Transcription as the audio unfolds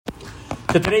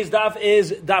So today's daf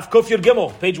is daf Kuf Yud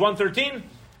Gimel, page 113,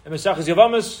 in Mesachos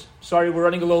Yavamis. Sorry, we're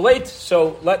running a little late,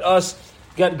 so let us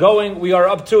get going. We are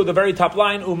up to the very top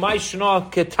line, Umay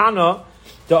Shna Ketana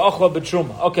Da'achla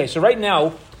B'Truma. Okay, so right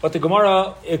now, what the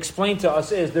Gemara explained to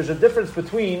us is there's a difference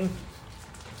between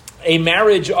a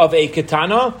marriage of a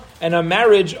Ketana and a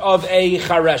marriage of a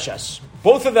Chareshes.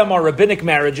 Both of them are rabbinic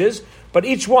marriages, but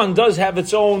each one does have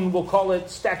its own, we'll call it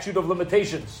statute of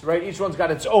limitations, right? Each one's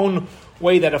got its own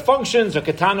way that it functions. A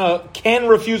Ketana can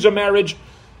refuse a marriage.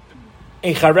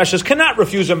 A Chareshes cannot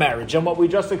refuse a marriage. And what we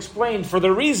just explained for the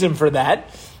reason for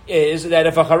that is that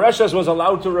if a Chareshes was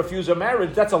allowed to refuse a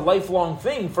marriage, that's a lifelong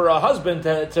thing for a husband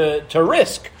to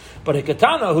risk. But a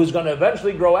Ketana who's going to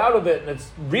eventually grow out of it, and it's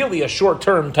really a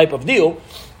short-term type of deal,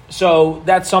 so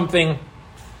that's something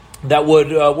that would,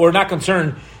 we're not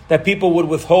concerned that people would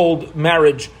withhold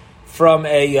marriage from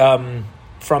a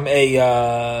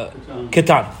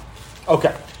Ketana.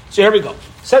 Okay, so here we go.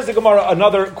 Says the Gemara,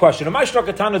 another question. Interestingly,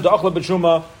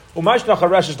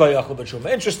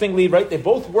 right, they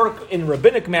both work in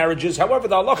rabbinic marriages. However,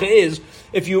 the halacha is,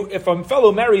 if a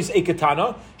fellow marries a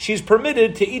Ketana, she's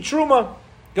permitted to eat truma.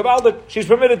 She's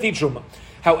permitted to eat truma.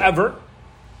 However,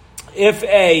 if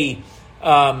a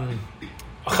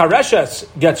Chareshes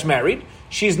gets married,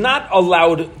 she's not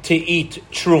allowed to eat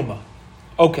truma.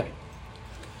 Okay.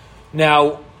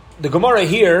 Now, the Gemara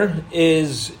here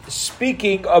is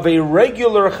speaking of a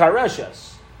regular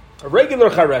Chareshes. A regular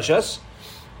Chareshes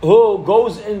who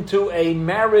goes into a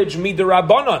marriage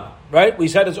midirabanan, right? We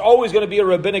said it's always going to be a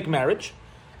rabbinic marriage.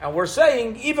 And we're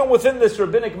saying, even within this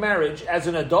rabbinic marriage, as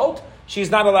an adult, she's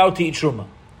not allowed to eat truma.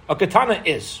 A Ketana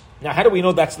is. Now, how do we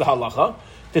know that's the halacha?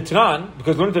 The Tanan,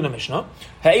 because we learned in the Mishnah,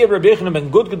 Rabbi Yochanan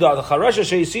ben Gudgad, the Chareshes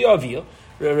she'isi avia,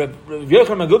 Rabbi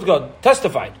Yochanan ben Gudgad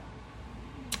testified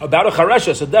about a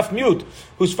Chareshes, a deaf mute,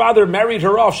 whose father married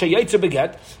her off, she'yetze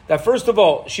beget, that first of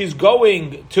all, she's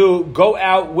going to go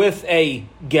out with a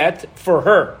get for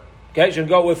her. Okay, she'll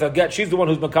go with a get. She's the one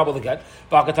who's makabel the get.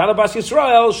 Ba'akatana bas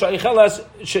Yisrael,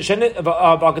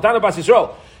 ba'akatana bas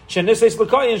Yisrael, shenises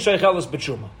l'koyin she'icheles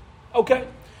b'truma. Okay,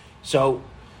 so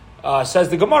says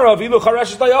the Gemara, Vilu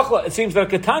Chareshes dayachla. It seems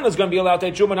that a Ketana is going to be allowed to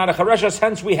eat truma, not a Chareshes.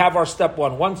 Hence, we have our step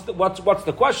one. What's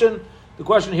the question? The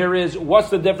question here is, what's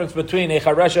the difference between a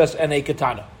Chareshes and a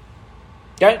Ketana?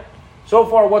 Okay, so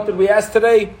far, what did we ask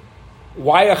today?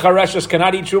 Why a Chareshes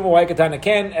cannot eat truma, why a Ketana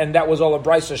can, and that was all a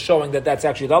brisa showing that that's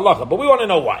actually the halacha. But we want to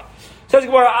know why. Says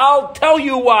Gemara, I'll tell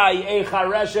you why a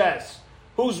Chareshes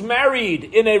who's married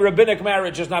in a rabbinic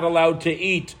marriage is not allowed to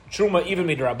eat truma even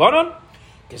midrabanan.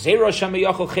 I'll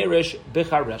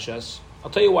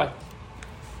tell you why.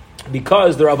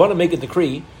 Because the Ravana make a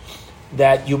decree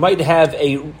that you might have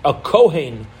a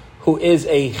Kohen who is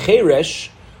a Cheresh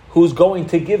who's going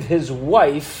to give his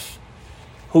wife,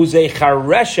 who's a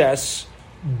Chareshes,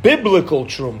 biblical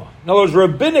truma. In other words,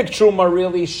 rabbinic truma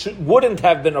really wouldn't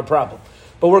have been a problem.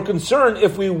 But we're concerned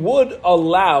if we would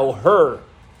allow her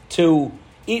to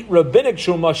eat rabbinic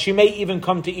truma, she may even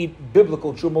come to eat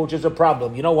biblical truma, which is a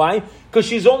problem. You know why? Because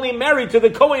she's only married to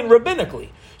the Kohen rabbinically.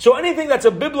 So anything that's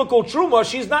a biblical truma,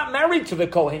 she's not married to the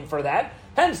Kohen for that.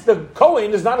 Hence, the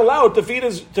Kohen is not allowed to feed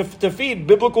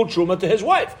biblical truma to his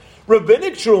wife.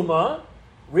 Rabbinic truma,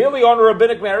 really on a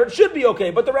rabbinic marriage, should be okay.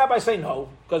 But the rabbis say no,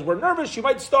 because we're nervous. She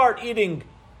might start eating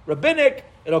rabbinic,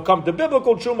 it'll come to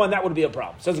biblical truma, and that would be a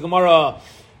problem. Says the Gemara,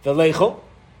 V'leichel.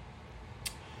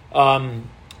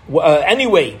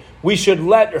 Anyway, we should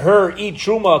let her eat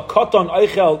truma katan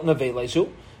eichel nevelesu,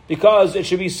 because it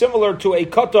should be similar to a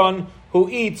katan who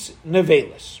eats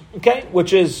nevelis, okay,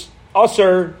 which is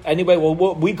usher anyway.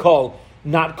 What we call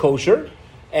not kosher,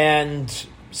 and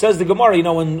says the Gemara,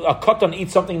 when a katan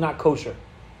eats something not kosher,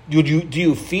 do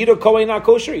you feed a kohen not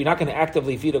kosher? You're not going to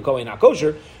actively feed a kohen not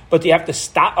kosher, but you have to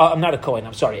stop. I'm not a kohen.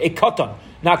 I'm sorry, a katan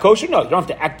not kosher. No, you don't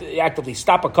have to actively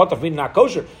stop a katan from eating not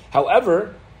kosher.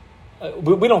 However,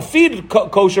 we don't feed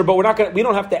kosher, but we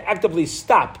don't have to actively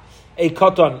stop a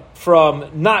katan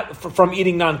from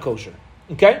eating non-kosher.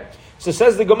 Okay, so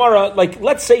says the Gemara,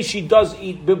 let's say she does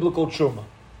eat biblical truma.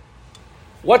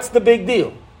 What's the big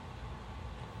deal?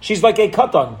 She's like a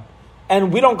katan,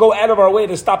 and we don't go out of our way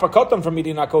to stop a katan from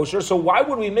eating not kosher. So why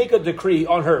would we make a decree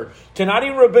on her to not eat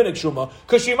rabbinic truma?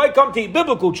 Because she might come to eat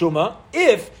biblical truma.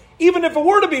 Even if it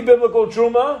were to be biblical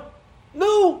truma,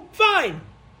 no, fine.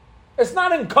 It's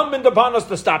not incumbent upon us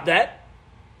to stop that.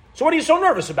 So what are you so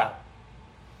nervous about?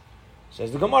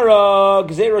 Says the Gemara,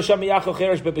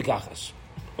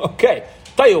 okay,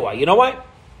 tell you why. You know why?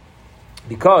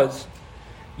 Because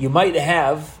you might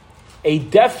have a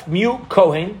deaf mute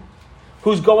Kohen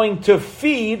who's going to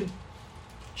feed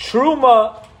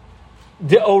truma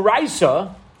de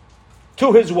oraisa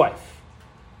to his wife.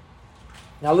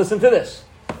 Now listen to this.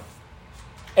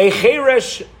 A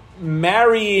cheresh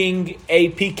marrying a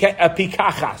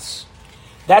pikachas.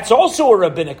 That's also a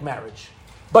rabbinic marriage.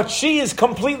 But she is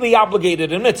completely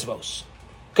obligated in mitzvos.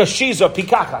 Because she's a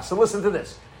pikachas. So listen to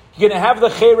this. You're going to have the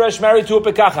cheresh married to a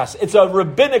pikachas. It's a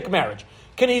rabbinic marriage.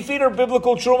 Can he feed her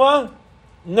biblical truma?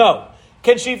 No.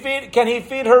 Can he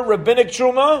feed her rabbinic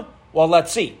truma? Well,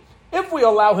 let's see. If we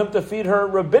allow him to feed her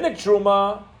rabbinic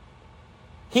truma,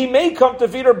 he may come to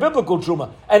feed her biblical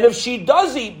truma. And if she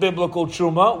does eat biblical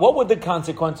truma, what would the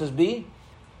consequences be?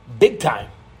 Big time.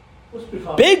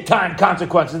 Big time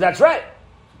consequences, that's right.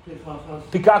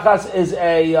 Pikachas is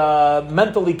a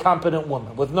mentally competent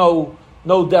woman with no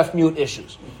deaf-mute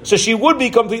issues. So she would be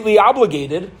completely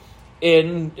obligated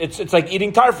in, it's like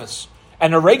eating tarfus.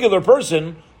 And a regular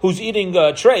person who's eating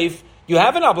treif, you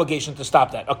have an obligation to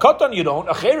stop that. A katan you don't,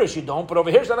 a cheresh you don't, but over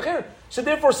here it's not a cheresh. So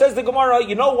therefore says the Gemara,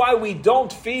 you know why we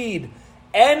don't feed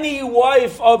any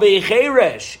wife of a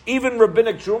cheresh, even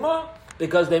rabbinic truma?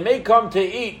 Because they may come to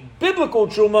eat biblical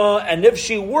truma, and if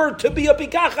she were to be a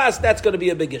pikachas, that's going to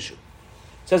be a big issue.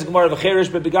 Says Gemara, v'cheresh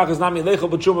b'pikachas nami lecho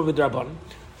b'truma v'drabanan.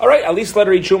 All right, at least let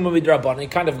her eat truma v'drabanan.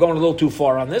 Kind of going a little too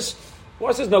far on this.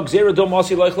 Gemara says, no, gzera dom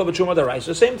asi leichla b'truma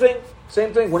d'raisa. Same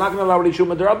thing. We're not going to allow her to eat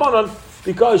truma d'rabanan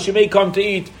because she may come to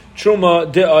eat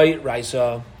truma de'ai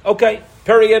raisa. Okay,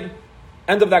 period.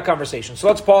 End of that conversation. So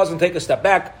let's pause and take a step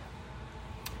back.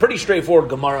 Pretty straightforward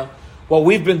Gemara. What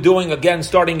we've been doing, again,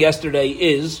 starting yesterday,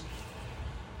 is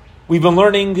we've been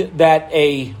learning that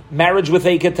a marriage with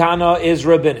a katana is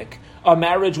rabbinic. A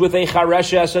marriage with a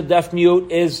chareshes, a deaf mute,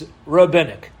 is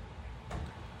rabbinic.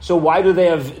 So why do they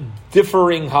have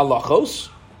differing halachos?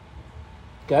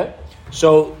 Okay.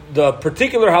 So the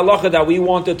particular halacha that we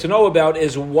wanted to know about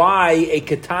is why a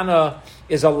katana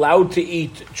is allowed to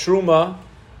eat truma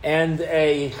and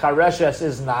a chareshes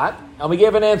is not. And we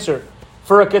gave an answer.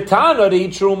 For a katana to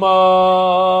eat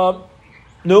truma,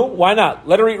 no, why not?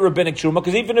 Let her eat rabbinic truma,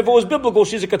 because even if it was biblical,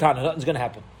 she's a katana. Nothing's going to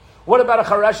happen. What about a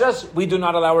chareshes? We do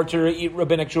not allow her to eat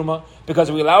rabbinic truma, because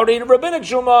if we allow her to eat rabbinic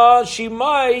truma, she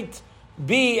might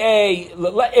be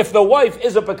if the wife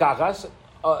is a pekachas,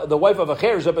 the wife of a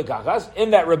cher is a pekachas,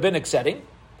 in that rabbinic setting,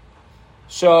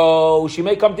 so she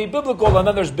may come to eat biblical, and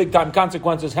then there's big time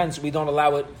consequences, hence we don't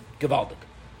allow it gewaldig.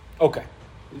 Okay.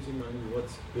 Please remind me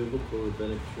what's biblical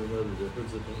rabbinic truma, the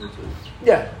difference between the two.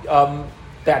 Yeah,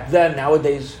 back then,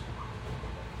 nowadays,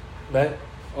 right?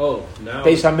 Oh, now.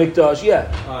 Beis Hamikdash,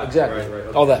 yeah, exactly. Right.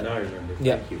 Okay. All that. Now I remember.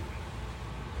 Yeah. Thank you.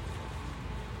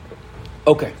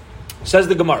 Okay, says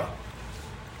the Gemara.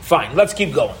 Fine, let's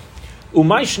keep going.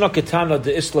 Umay shna katana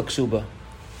de isla ksuba.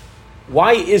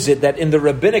 Why is it that in the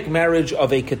rabbinic marriage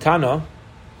of a katana,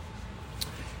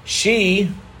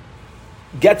 she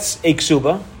gets a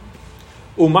ksuba,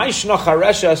 umay shna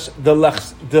chareshes the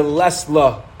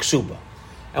lesla ksuba?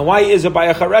 And why is it by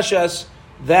a chareshes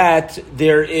that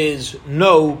there is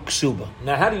no ksuba?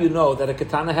 Now, how do you know that a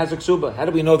katana has a ksuba? How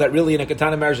do we know that really in a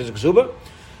katana marriage there's a ksuba?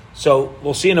 So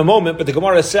we'll see in a moment, but the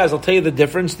Gemara says, I'll tell you the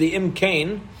difference. The im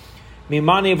kain,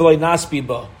 mimani v'loi nasbi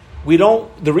ba.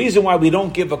 The reason why we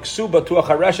don't give a ksuba to a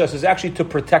chareshes is actually to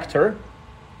protect her,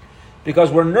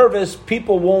 because we're nervous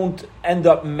people won't end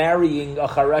up marrying a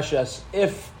chareshes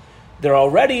if they're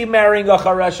already marrying a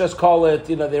chareshes, call it,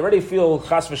 they already feel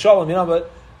chas v'shalom, but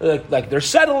like they're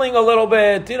settling a little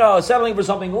bit, settling for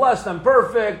something less than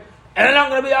perfect, and then I'm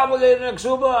going to be obligated in a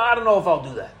ksuba. I don't know if I'll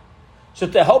do that. So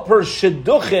to help her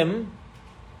shidduchim,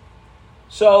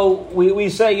 so we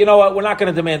say, you know what, we're not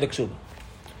going to demand a ksuba.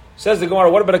 Says the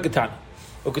Gemara, what about a katana?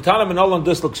 A katana minolan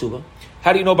dus ksuba.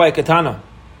 How do you know by a katana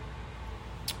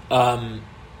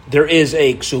there is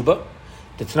a ksuba?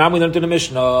 The Tanam we learned in the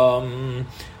Mishnah.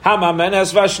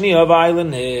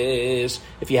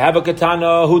 If you have a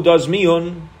katana who does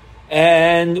miyun,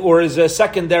 or is a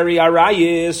secondary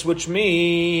arayis, which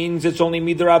means it's only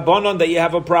midrabanan that you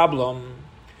have a problem.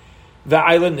 The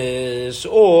islandess,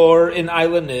 or in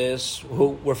islandess,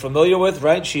 who we're familiar with,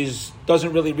 right? She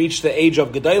doesn't really reach the age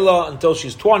of Gedela until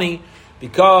she's 20,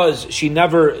 because she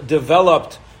never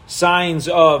developed signs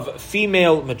of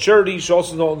female maturity. She's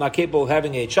also not capable of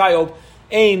having a child.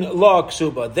 Ein la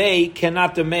ksuba. They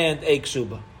cannot demand a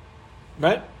ksuba,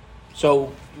 right?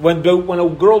 So when a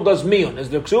girl does miyun, is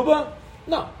there ksuba?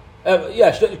 No.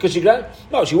 Because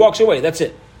she walks away. That's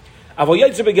it. Avol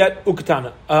yaitze beget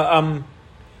ukatana.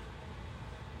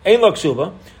 Ein la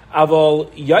ksuba. Avol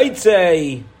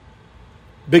yaitze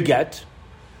beget.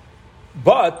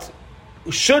 But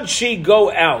should she go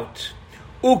out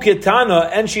ukatana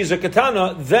and she's a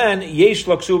katana, then yesh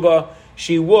la ksuba,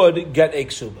 she would get a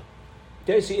ksuba.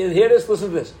 Okay, see, hear this, listen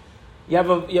to this. You have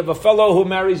a fellow who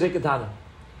marries a katana.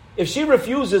 If she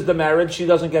refuses the marriage, she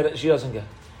doesn't get it. She doesn't get it.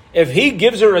 If he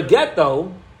gives her a get,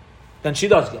 though, then she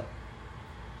does get.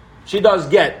 She does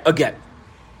get a get.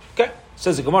 Okay?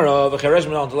 Says the Gemara, v'cheresh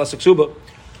min al less ksuba.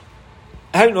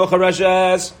 How do you know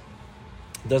chereshes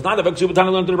does not have a ksuba?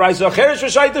 Tana learned to the Brisa. Cheresh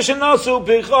v'shaita shenasu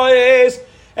pichayis.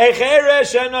 A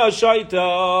cheresh and a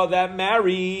shaita that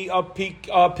marry a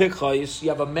pichayis. You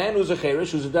have a man who's a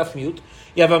cheresh, who's a deaf mute.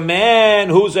 You have a man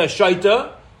who's a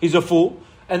shaita. He's a fool.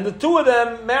 And the two of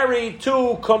them marry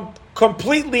two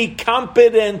completely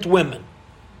competent women.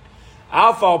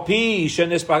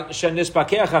 Even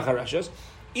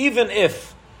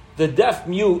if the deaf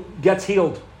mute gets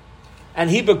healed and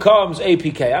he becomes a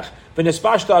pikeach,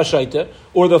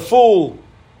 or the fool,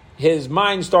 his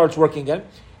mind starts working again,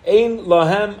 ein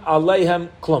lahem aleihem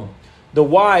klum. The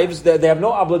wives, they have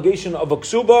no obligation of a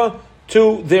ksuba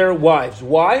to their wives.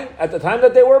 Why? At the time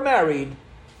that they were married,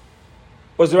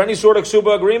 was there any sort of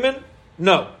ksuba agreement?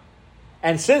 No.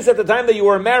 And since at the time that you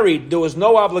were married, there was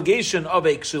no obligation of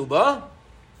a ksuba,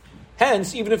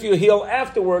 hence, even if you heal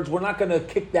afterwards, we're not going to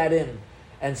kick that in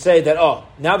and say that, oh,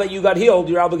 now that you got healed,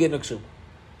 you're obligated to ksuba.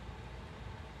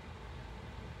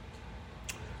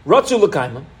 Ratzu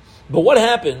l'kaima. But what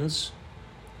happens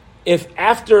if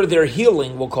after their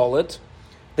healing, we'll call it,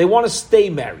 they want to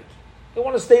stay married? They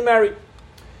want to stay married.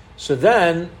 So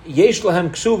then, yesh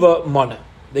lahem ksuva mana.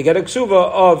 They get a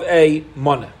ksuva of a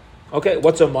mana. Okay,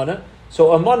 what's a mana?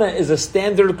 So a mana is a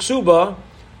standard ksuba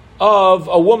of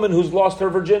a woman who's lost her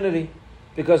virginity.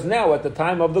 Because now, at the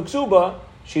time of the ksuba,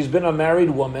 she's been a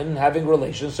married woman having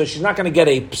relations, so she's not going to get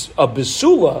a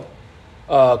besula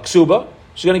ksuba.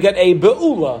 She's going to get a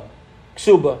beula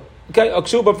ksuba. Okay, a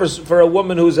ksuba for a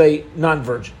woman who's a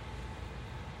non-virgin.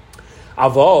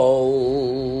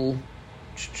 Avol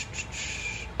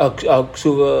a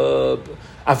ksuba.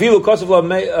 Afilu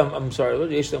kosev I'm sorry.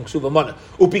 Ksuba mana.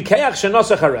 Upikeach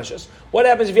shenasa chareshes. What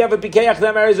happens if you have a pikeach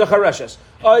that marries a chareshes?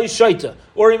 A shaita,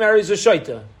 or he marries a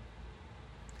shaita.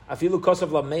 Afilu kosev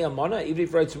lamea mana. Even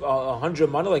if he writes 100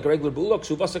 mana like a regular bula,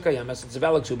 ksuba sakayamas. It's a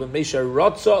valid ksuba. Meisha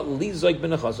rotza lizoik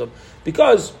benechasav.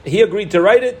 Because he agreed to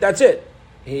write it. That's it.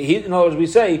 He in other words, we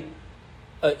say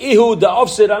ihu da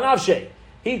ofsid anavshe.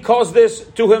 He caused this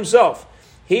to himself.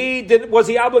 Was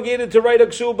he obligated to write a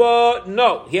ksuba?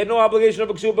 No. He had no obligation of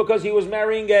a ksuba because he was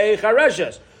marrying a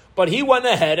chareshes. But he went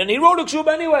ahead and he wrote a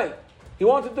ksuba anyway. He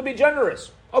wanted to be generous.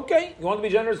 Okay, you want to be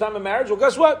generous time of marriage? Well,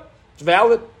 guess what? It's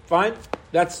valid. Fine.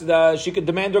 She could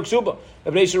demand her ksuba.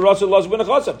 The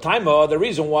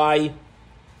reason why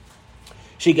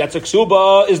she gets a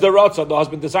ksuba is the ratzah. The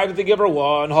husband decided to give her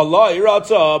one. Halai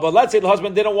ratzah. But let's say the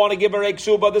husband didn't want to give her a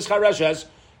ksuba, this chareshes.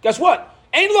 Guess what?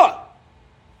 Ain't law.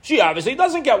 She obviously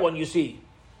doesn't get one, you see.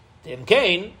 Tim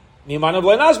Kain,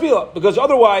 because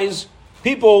otherwise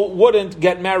people wouldn't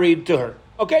get married to her.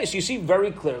 Okay, so you see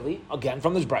very clearly, again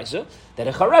from this brisa, that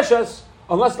a chareshes,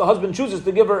 unless the husband chooses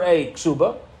to give her a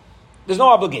ksuba, there's no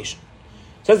obligation.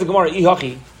 Says the Gemara,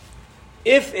 Ihachi,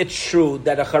 if it's true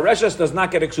that a chareshes does not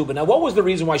get a ksuba, now what was the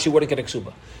reason why she wouldn't get a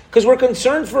ksuba? Because we're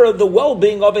concerned for the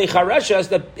well-being of a chareshes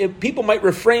that people might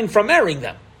refrain from marrying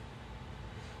them.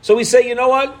 So we say, you know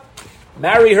what?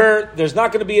 Marry her. There's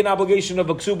not going to be an obligation of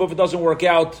a ksuba if it doesn't work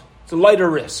out. It's a lighter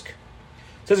risk.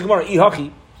 Says Gemara,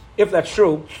 Ihachi, if that's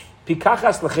true,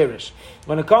 pikachas lecherish.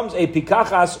 When it comes a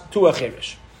pikachas to a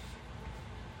cherish,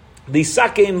 the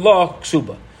sakein law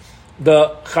ksuba, the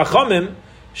chachamim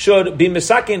should be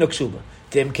misakein a ksuba.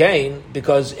 Tim Kain,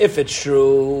 because if it's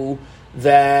true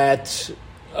that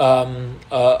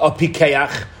a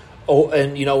pikeach,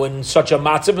 and in such a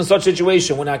matzav, in such a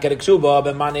situation, we're not getting ksuba,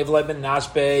 but manev ben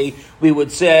naspe, we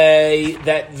would say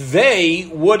that they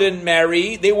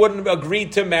wouldn't agree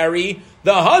to marry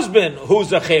the husband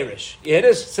who's a cherish. It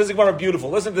is, says the Gemara,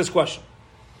 beautiful. Listen to this question.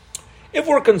 If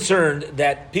we're concerned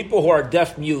that people who are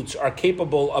deaf mutes are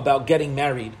capable about getting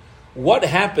married, what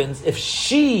happens if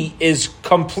she is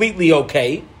completely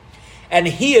okay and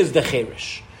he is the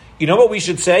cherish? You know what we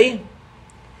should say?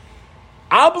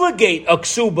 Obligate a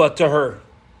ksuba to her.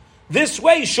 This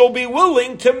way she'll be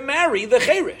willing to marry the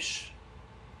cherish.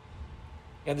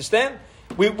 You understand?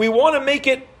 We want to make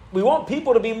it, we want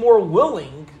people to be more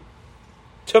willing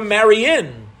to marry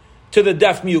in to the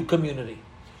deaf mute community.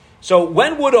 So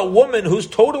when would a woman who's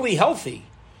totally healthy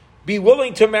be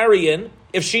willing to marry in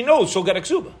if she knows she'll get a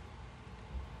ksuba?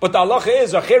 But the halacha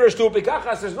is, a cherish to a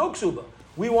pikachas, there's no ksuba.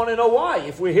 We want to know why.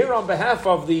 If we're here on behalf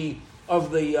of the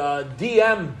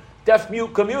DM deaf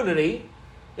mute community,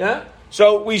 yeah,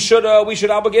 so we should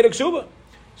obligate a ksuba.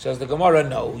 Says the Gemara,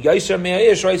 no.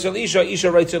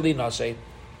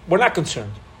 We're not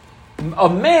concerned. A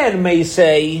man may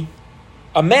say,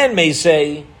 I'm not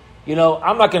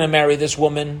going to marry this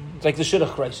woman. It's like the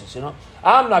shidduch crisis,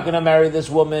 I'm not going to marry this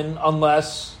woman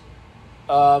unless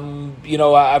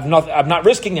I'm not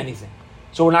risking anything.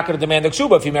 So we're not going to demand a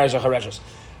ksuba if he marries a chareshes.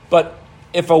 But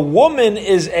if a woman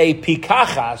is a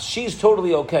pikachas, she's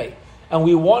totally okay. And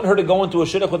we want her to go into a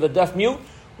shidduch with a deaf mute.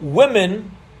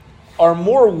 Women are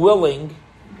more willing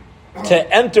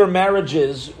to enter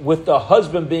marriages with the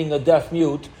husband being a deaf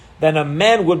mute than a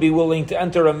man would be willing to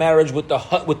enter a marriage with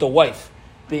the wife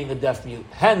being a deaf mute.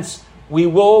 Hence, we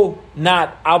will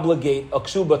not obligate a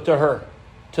ksuba to her,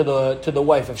 to the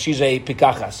wife, if she's a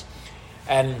pikachas.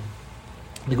 And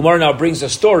the Gemara now brings a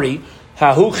story.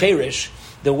 Hahu cherish.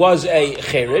 There was a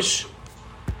cherish.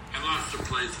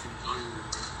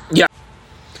 Yeah.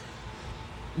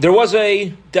 There was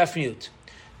a deaf mute.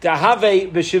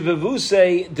 Dahave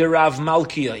b'shivavuse de Rav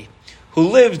Malkiai, who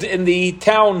lived in the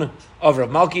town of Rav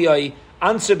Malkiai.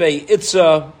 Ansebe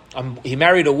Itza. He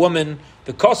married a woman.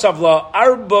 The Kosavla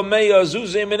Arba Meya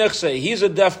Zuze Minechse. He's a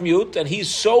deaf mute, and he's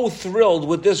so thrilled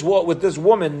with this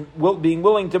woman being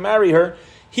willing to marry her.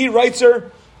 He writes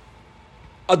her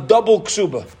a double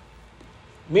ksuba,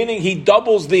 meaning he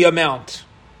doubles the amount.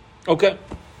 Okay.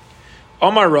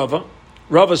 Omar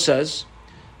Rava says,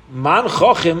 Man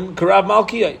Chochim Karav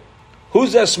Malkiai.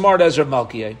 Who's as smart as Rav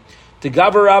Malkiai? The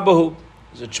Gavar Abahu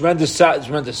is a tremendous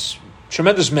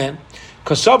man.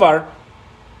 Kasavar,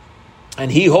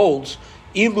 and he holds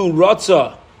Ilu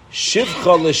Ratza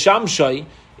Shivcha L'Shamshai.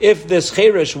 If this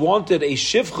Cherish wanted a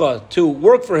Shivcha to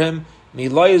work for him,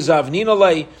 Milay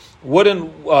Zavninalei,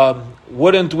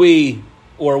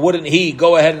 wouldn't he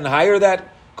go ahead and hire that?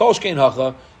 Kolshkein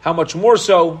Hacha. How much more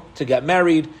so to get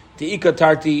married to Ika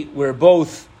Tarti, where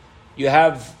both you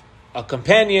have a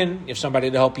companion, you have somebody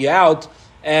to help you out,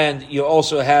 and you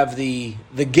also have the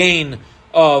gain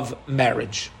of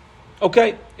marriage.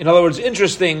 Okay? In other words,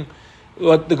 interesting.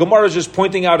 The Gemara is just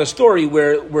pointing out a story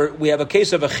where we have a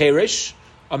case of a cherish,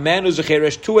 a man who's a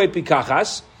cherish, to a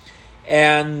pikachas,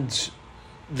 and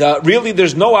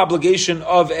there's no obligation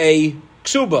of a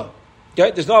ksuba.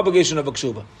 Okay? There's no obligation of a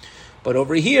ksuba. But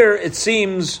over here, it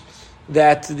seems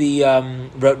that the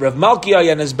Rav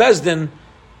Malkiai and his Bezdin,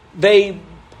 they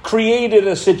created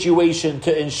a situation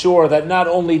to ensure that not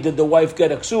only did the wife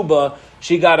get a ksuba,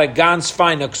 she got a ganz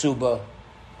fine ksuba,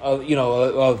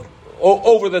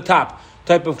 over the top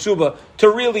type of ksuba, to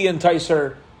really entice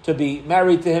her to be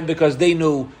married to him, because they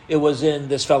knew it was in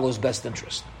this fellow's best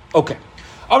interest. Okay.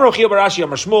 If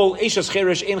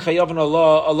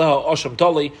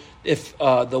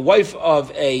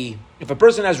a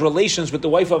person has relations with the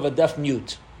wife of a deaf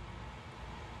mute,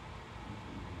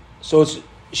 so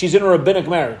she's in a rabbinic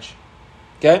marriage,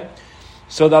 okay?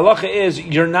 So the halacha is,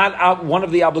 you're not out. One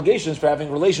of the obligations for having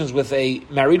relations with a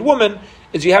married woman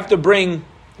is you have to bring,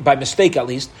 by mistake at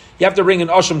least, you have to bring an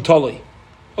asham toli.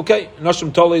 Okay, an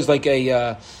asham toli is like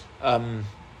a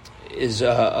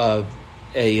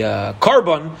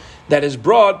carbon that is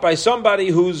brought by somebody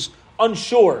who's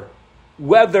unsure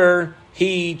whether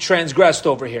he transgressed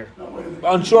over here.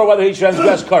 Unsure whether he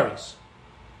transgressed kares.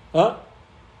 Huh?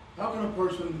 How can a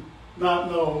person not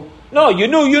know? No, you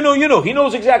knew. He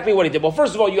knows exactly what he did. Well,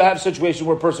 first of all, you have situations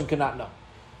where a person cannot know.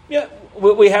 Yeah,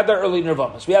 we have that early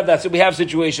nirvamas. We have that. So we have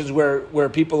situations where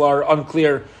people are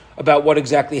unclear about what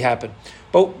exactly happened.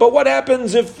 But what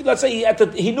happens if, let's say,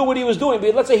 he knew what he was doing,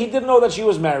 but let's say he didn't know that she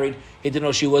was married, he didn't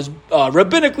know she was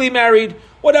rabbinically married,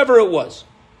 whatever it was.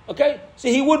 Okay? So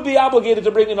he would be obligated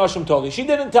to bring in Asham Toli. She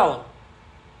didn't tell him.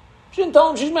 She didn't tell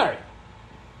him she's married.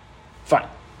 Fine.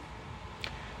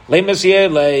 Let's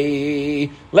say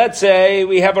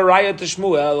we have a raya to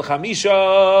Shmuel,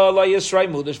 Chamisha la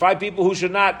Yisraimu. There's 5 people who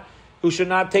should not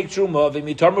take truma.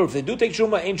 If they do take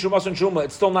truma, ain't truma and truma,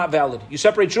 it's still not valid. You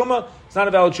separate truma, it's not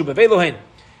a valid truma. Velohen,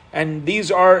 and these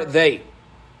are they: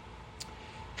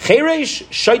 cheresh,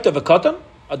 shaita v'katan,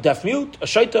 a deaf mute, a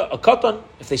shaita, a katan.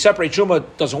 If they separate truma,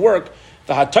 it doesn't work.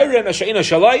 V'hatayre meshaina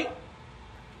shalai.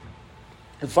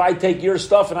 If I take your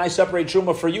stuff and I separate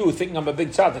truma for you, thinking I'm a big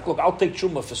tzaddik, look, I'll take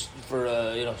truma for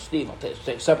Steve. I'll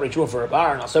separate truma for a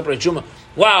bar, and I'll separate truma.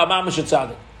 Wow, mamash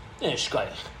tzaddik.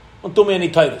 Shkayach. Don't do me any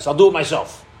titles. I'll do it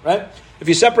myself. Right? If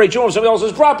you separate truma from somebody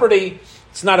else's property,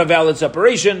 it's not a valid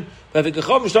separation. But if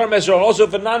also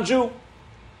if a non-Jew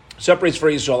separates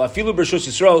for Yisrael, afilu b'rshus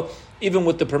Yisrael, even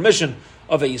with the permission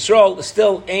of a Yisrael,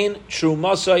 still ain't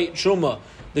trumasai truma.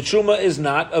 The truma is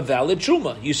not a valid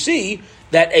truma. You see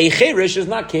that a cherish is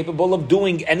not capable of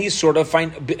doing any sort of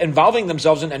involving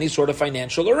themselves in any sort of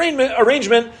financial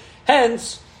arrangement.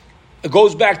 Hence, it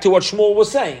goes back to what Shmuel was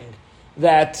saying,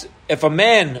 that if a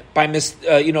man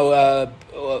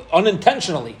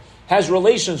unintentionally has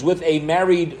relations with a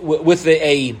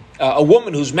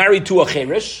woman who's married to a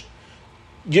cherish,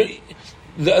 you're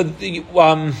not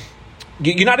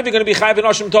even going to be chayav in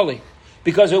asham toli.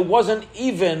 because it wasn't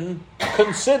even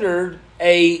considered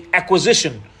a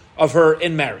acquisition of her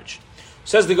in marriage.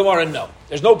 Says the Gemara, no.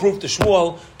 There's no proof to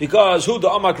Shmuel, because who the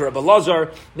Amak Rabbi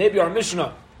Lazar, maybe our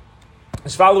Mishnah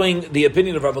is following the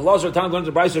opinion of Rabbi Lazar. Tanakh going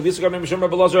to the Brayso of Yisrael,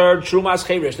 Rabbi Lazar, Trumas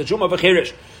Cherish, the Truma of a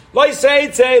Cherish.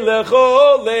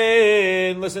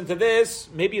 Listen to this.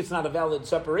 Maybe it's not a valid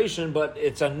separation, but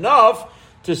it's enough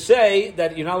to say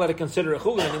that you're not allowed to consider a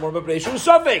chulin anymore, but it's a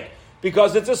suffix,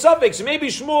 because it's a suffix. Maybe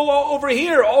Shmuel over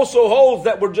here also holds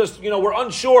that we're just, we're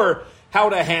unsure how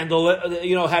to handle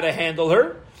it, how to handle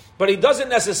her. But he doesn't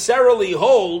necessarily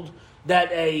hold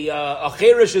that a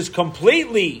cherish is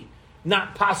completely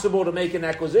not possible to make an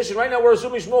acquisition. Right now we're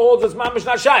assuming Shmuel holds it's mamish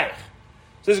not shaykh.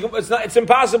 It's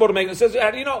impossible to make it. It says,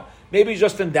 how do you know? Maybe he's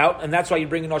just in doubt, and that's why you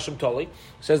bring in Asham Toli.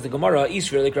 Says the Gemara,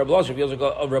 Isra, like Rabbi Lazar,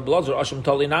 Rabbi Lazar, Asham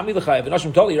Toli, Nami L'chayev. And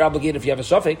Asham Toli, you're obligated if you have a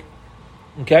suffix.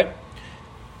 Okay?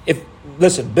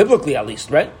 Listen, biblically at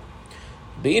least, right?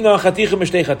 Be'ina chaticha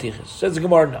mishtei chatichas. Says the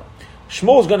Gemara, no.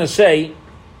 Shmuel's going to say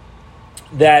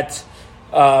that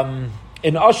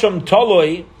in Asham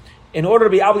Toli, in order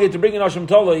to be obligated to bring in Asham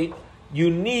Toli, you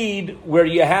need where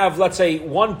you have, let's say,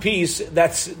 one piece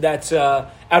that's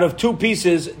out of two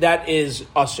pieces that is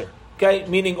usher. Okay,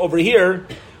 meaning over here,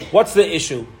 what's the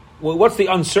issue? Well, what's the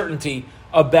uncertainty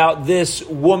about this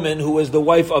woman who is the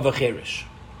wife of a cherish?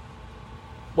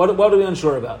 What are we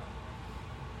unsure about?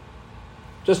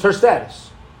 Just her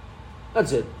status.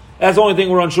 That's it. That's the only thing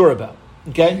we're unsure about.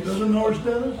 Okay. He doesn't know her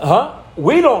status?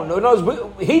 We don't know.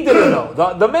 No, he didn't know.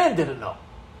 The man didn't know.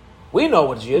 We know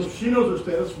what she is. If she knows her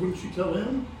status, wouldn't she tell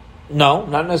him? No,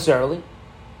 not necessarily.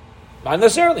 Not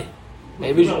necessarily.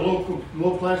 Maybe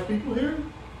low class people here.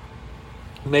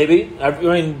 Maybe. I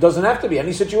mean, it doesn't have to be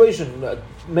any situation.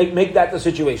 Make that the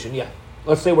situation. Yeah.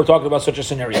 Let's say we're talking about such a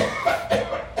scenario.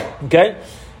 Okay.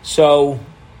 So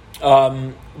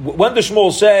when does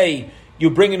Shmuel say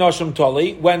you bring in Asham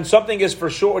Toli? When something is for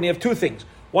sure, and you have two things.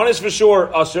 One is for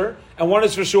sure usher, and one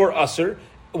is for sure usher.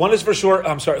 One is for sure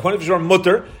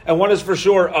mutter, and one is for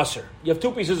sure usher. You have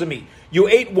two pieces of meat. You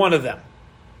ate one of them.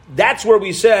 That's where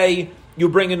we say you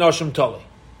bring in Asham Toli.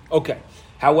 Okay.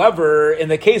 However, in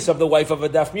the case of the wife of a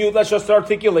deaf mute, let's just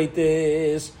articulate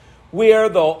this. Where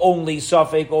the only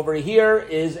suffix over here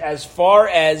is as far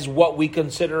as what we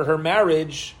consider her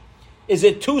marriage. Is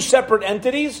it two separate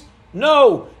entities?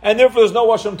 No. And therefore there's no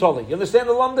Asham Toli. You understand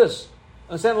the lumdus?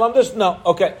 Understand the lumdus? No.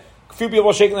 Okay. A few people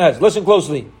are shaking their heads. Listen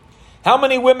closely. How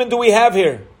many women do we have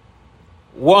here?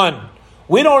 One.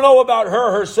 We don't know about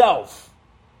her herself.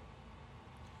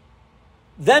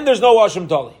 Then there's no Asham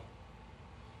Toli.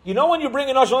 You know when you bring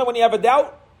an Asham Toli when you have a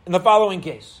doubt? In the following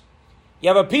case. You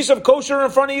have a piece of kosher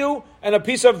in front of you and a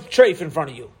piece of treif in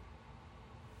front of you.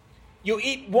 You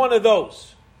eat one of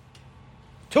those.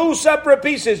 Two separate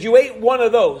pieces, you ate one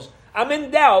of those. I'm in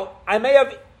doubt. I may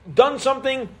have done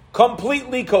something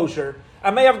completely kosher. I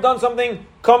may have done something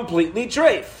completely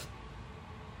treif.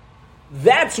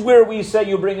 That's where we say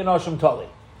you bring an Asham Toli.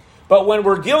 But when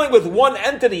we're dealing with one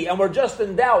entity and we're just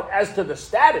in doubt as to the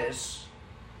status,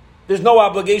 there's no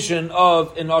obligation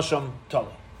of an Asham Toli.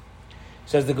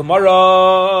 Says the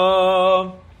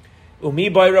Gemara, Umi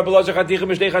by Rabbi Lazar chaticha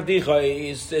mishnei chaticha.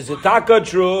 Is it taka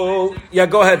true? Yeah,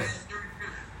 go ahead.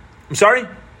 I'm sorry?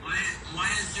 Why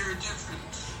is there a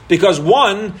difference? Because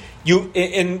one, you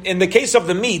in the case of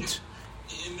the meat,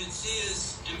 In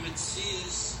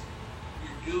Metzias,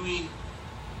 you're doing,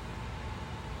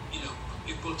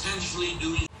 you're potentially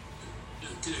doing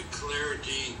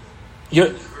clarity.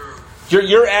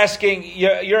 You're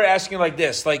asking like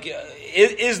this, like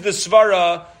is the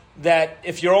svara that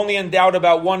if you're only in doubt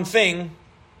about one thing,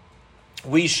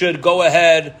 we should go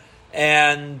ahead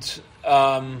and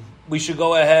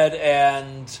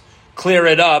clear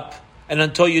it up, and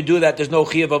until you do that, there's no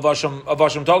chiyuv of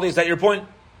Asham Toli. Is that your point?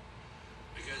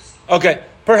 Okay,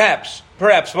 perhaps.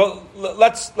 Well,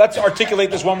 let's articulate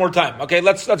this one more time. Okay,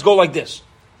 let's go like this.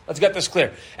 Let's get this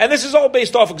clear. And this is all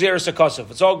based off of Xeris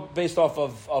HaKasav. It's all based off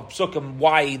of Psukim,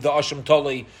 why the Asham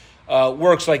Toli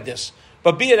works like this.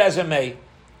 But be it as it may,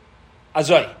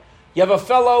 Azoi, you have a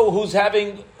fellow who's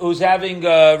having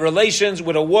relations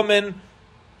with a woman.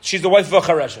 She's the wife of a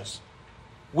Chareshes.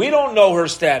 We don't know her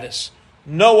status.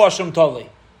 No Asham Toli.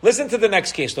 Listen to the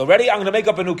next case, though. Ready? I'm going to make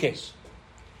up a new case.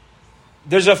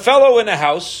 There's a fellow in a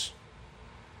house,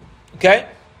 okay?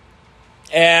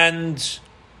 And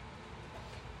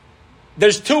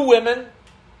there's two women.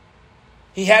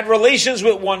 He had relations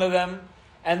with one of them.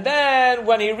 And then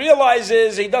when he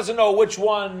realizes he doesn't know which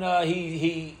one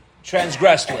he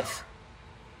transgressed with.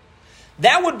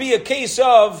 That would be a case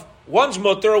of one's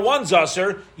mutter, one's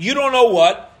usher, you don't know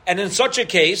what, and in such a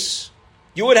case,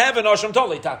 you would have an Asham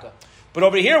Toli taka. But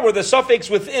over here, where the suffix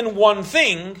within one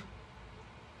thing,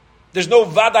 there's no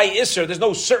vadai isser, there's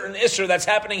no certain isser that's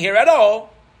happening here at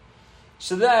all.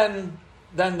 So then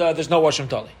there's no Asham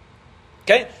Tali.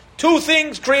 Okay? Two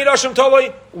things create Asham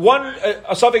Tali, one,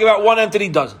 a suffix about one entity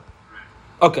doesn't.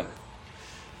 Okay.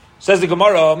 Says the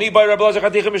Gemara, Mi by Rabbi Lazar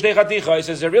Chaticha Mishnei Chaticha. He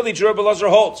says, it really true Rabbi Lazar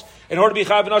holds. In order to be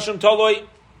Chayav in Asham Tali,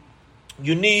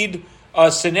 you need a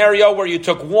scenario where you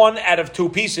took one out of two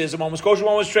pieces, and one was kosher,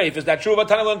 one was treif. Is that true?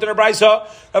 Rabbi Lazar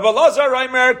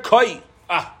Reimer Koi.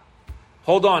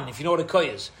 Hold on, if you know what a koi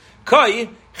is. Koi,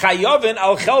 chayavin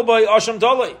al chelbay asham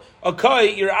taloi. A koi,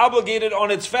 you're obligated on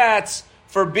its fats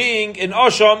for being in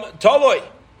asham taloi.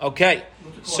 Okay.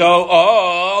 So,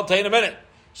 I'll tell you in a minute.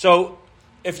 So,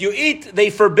 if you eat the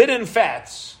forbidden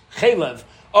fats, chelev,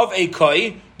 of a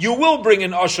koi, you will bring in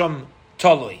asham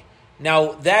taloi.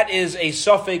 Now, that is a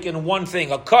suffix in one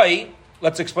thing. A koi,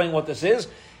 let's explain what this is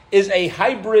a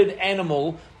hybrid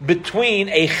animal between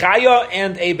a chaya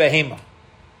and a behema.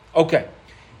 Okay,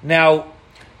 now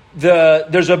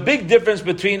there's a big difference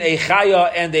between a chaya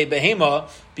and a behema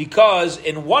because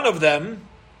in one of them,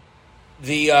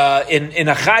 in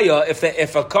a chaya,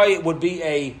 if a chaya would be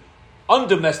a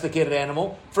undomesticated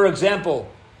animal, for example,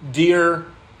 deer,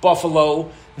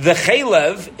 buffalo, the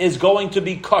chelev is going to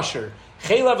be kosher.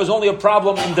 Chelev is only a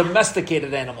problem in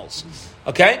domesticated animals.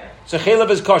 Okay, so chelev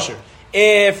is kosher.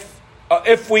 If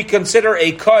we consider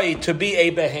a koi to be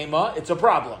a behema, it's a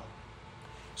problem.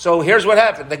 So here's what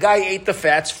happened. The guy ate the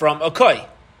fats from a koi.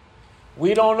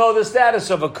 We don't know the status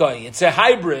of a koi. It's a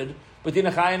hybrid between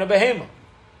a chai and a behema.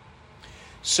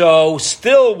 So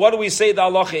still, what do we say the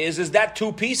halacha is that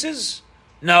two pieces?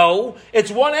 No, it's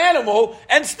one animal,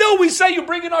 and still we say you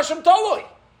bring in asham taloi.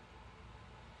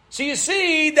 So you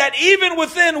see that even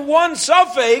within one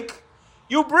suffix,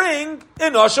 you bring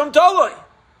in asham taloi.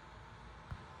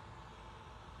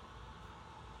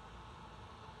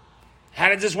 How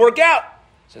did this work out?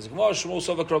 Says you're right.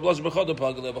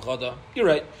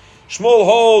 Shmuel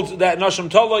holds that nasham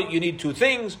tala you need two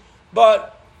things,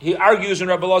 but he argues in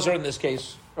Rabbi Lazar in this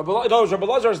case. Rabbi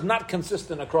Lazar is not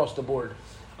consistent across the board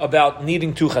about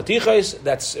needing two chatichas.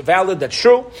 That's valid. That's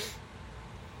true.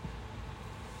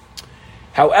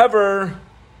 However,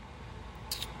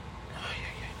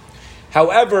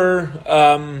 Rabbi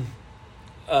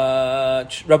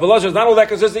Lazar is not all that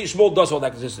consistent. Shmuel does all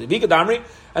that consistent.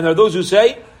 And there are those who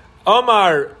say,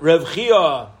 Amar Rev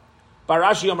Chia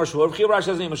Barashi Amar Shmuel. Rev Chia Barashi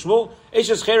says the name of Shmuel.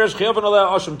 Eishes Cheresh Chiyavon Aleh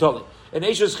Asham Tali. In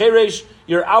Eishes Cheresh,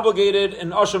 you're obligated in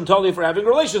Asham Tali for having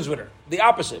relations with her. The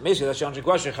opposite. Basically, that's the challenging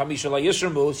question. Chamisha La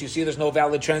Yisr Mus. You see, there's no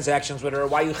valid transactions with her.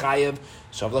 Why you chayiv?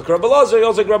 So like Rabbi Lazar, he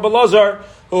also like Rabbi Lazar,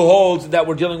 who holds that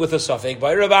we're dealing with a suffix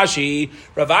by Rav Ashi.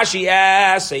 Rav Ashi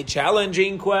asks a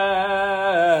challenging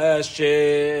question.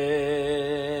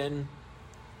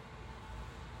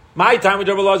 My time with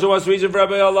Rabbi Lazar was the reason for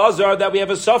Rabbi Lazar that we have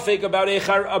a suffix about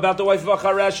the wife of a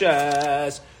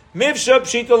chareshes. Mivshab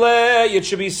shitale, it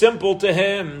should be simple to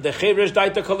him. The cheresh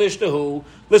daita kalishtahu.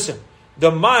 Listen,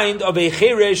 the mind of a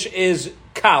cheresh is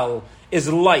kal, is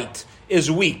light,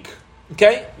 is weak.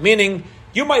 Okay, meaning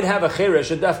you might have a cheresh,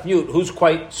 a deaf mute, who's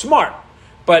quite smart,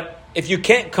 but if you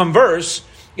can't converse,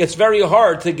 it's very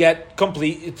hard to get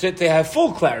complete to have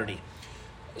full clarity.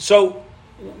 So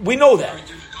we know that.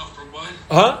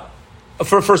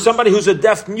 For somebody who's a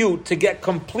deaf mute to get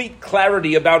complete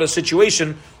clarity about a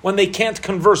situation when they can't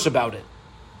converse about it.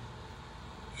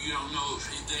 You don't know if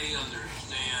they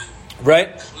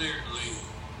understand clearly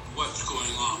what's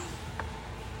going on.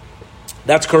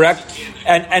 That's correct.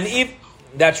 And if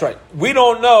that's right. We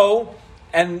don't know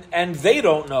and they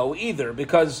don't know either,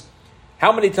 because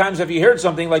how many times have you heard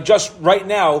something like just right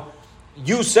now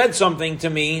you said something to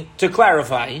me to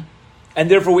clarify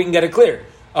and therefore we can get it clear.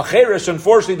 A cheresh,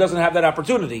 unfortunately, doesn't have that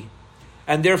opportunity,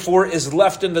 and therefore is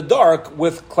left in the dark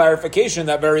with clarification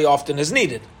that very often is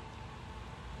needed.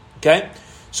 Okay?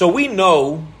 So we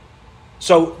know,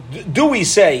 do we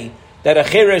say that a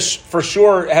cheresh for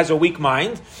sure has a weak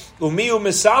mind? Umiu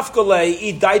misafkale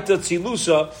idaita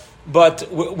tzilusa,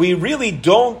 but we really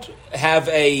don't have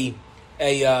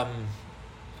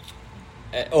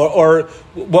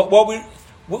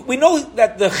we know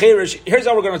that the cheresh, here's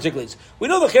how we're going to articulate this. We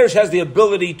know the cheresh has the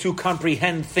ability to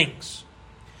comprehend things.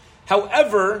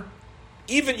 However,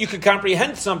 even you could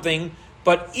comprehend something,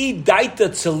 but idaita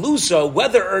tzilusa,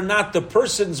 whether or not the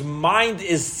person's mind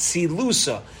is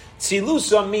tzilusa.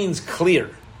 Tzilusa means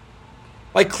clear.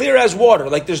 Like clear as water.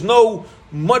 Like there's no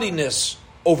muddiness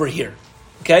over here.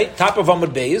 Okay? Top of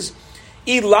Amud Beis.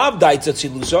 Ilav daita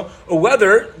tzilusa, or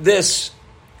whether this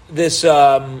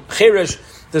cheresh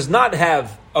does not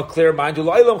have a clear mind,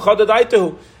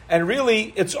 and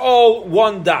really it's all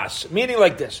one das. Meaning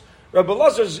like this: Rabbi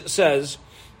Elazar says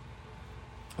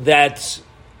that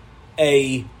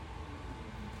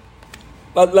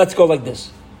let's go like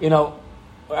this. I'm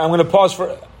going to pause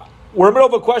for. We're in the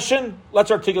middle of a question.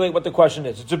 Let's articulate what the question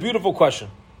is. It's a beautiful question.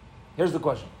 Here's the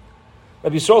question.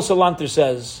 Rabbi Yisrael Salanter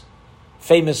says,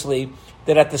 famously,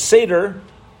 that at the Seder,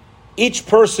 each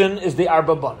person is the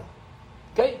Arba Banim.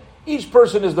 Okay? Each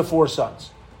person is the 4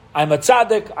 sons. I'm a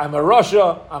tzaddik, I'm a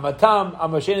rasha, I'm a tam,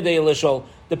 I'm a sheni de elishol,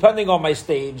 depending on my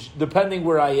stage, depending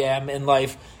where I am in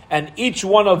life, and each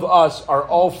one of us are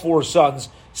all 4 sons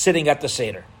sitting at the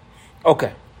Seder.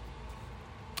 Okay.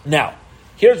 Now,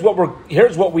 here's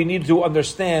what we need to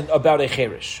understand about a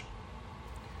cheresh.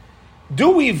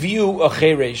 Do we view a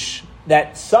cheresh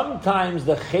that sometimes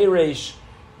the cheresh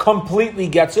completely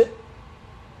gets it,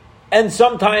 and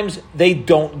sometimes they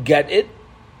don't get it?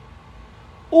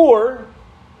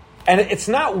 And it's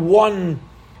not one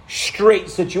straight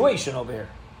situation over here,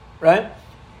 right?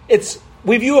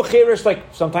 We view a cheresh like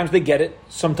sometimes they get it,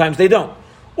 sometimes they don't.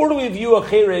 Or do we view a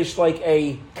cheresh like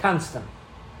a constant?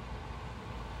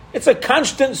 It's a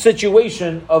constant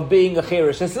situation of being a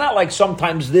cheresh. It's not like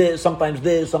sometimes this, sometimes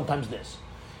this, sometimes this.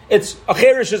 It's a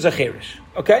cheresh is a cheresh,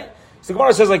 okay? So the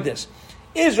Gemara says like this.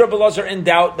 Is Rabbi Elazar in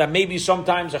doubt that maybe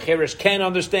sometimes a cheresh can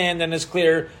understand and is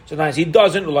clear, sometimes he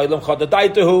doesn't, and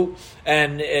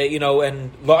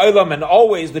and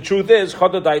always the truth is,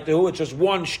 it's just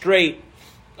one straight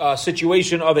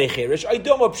situation of a cheresh.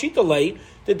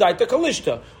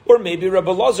 Or maybe Rabbi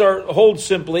Elazar holds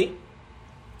simply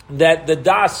that the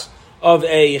das of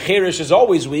a cheresh is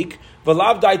always weak,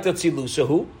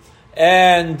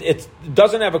 and it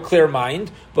doesn't have a clear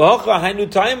mind.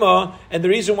 And the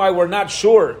reason why we're not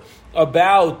sure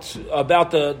about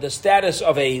the status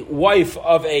of a wife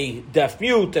of a deaf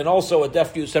mute and also a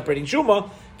deaf mute separating shuma,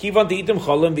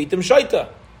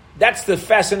 that's the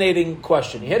fascinating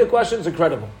question. You hear the question? It's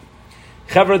incredible.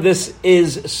 However, this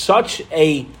is such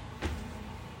a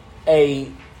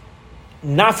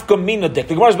nafkamina dik.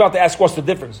 The Gemara is about to ask what's the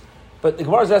difference, but the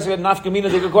Gemara is asking a nafkamina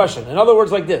dik question. In other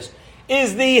words, like this.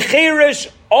 Is the cheresh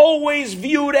always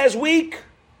viewed as weak?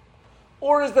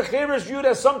 Or is the cheresh viewed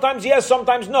as sometimes yes,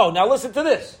 sometimes no? Now listen to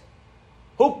this.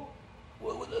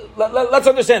 Let's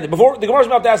understand it. Before the Gemara is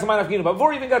about to ask the Ma'anaf, but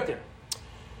before we even get there.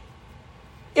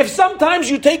 If sometimes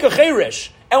you take a cheresh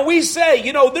and we say,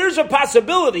 there's a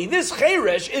possibility this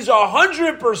cheresh is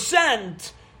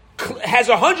 100%, has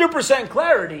 100%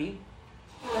 clarity,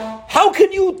 how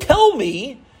can you tell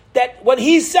me that when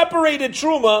he separated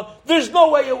Truma, there's no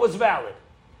way it was valid?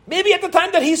 Maybe at the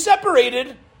time that he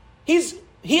separated,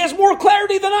 he has more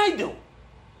clarity than I do.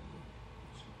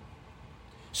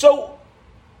 So,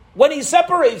 when he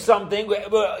separates something,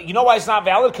 you know why it's not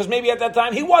valid? Because maybe at that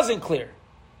time he wasn't clear.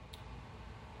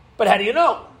 But how do you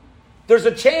know? There's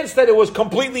a chance that it was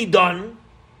completely done.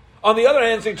 On the other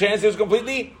hand, there's a chance it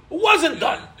wasn't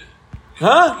done.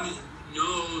 Huh?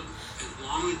 No, as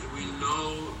long as we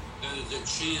know that there's a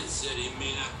chance that it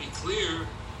may not be clear,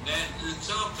 that in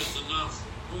itself is enough.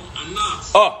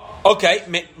 Oh,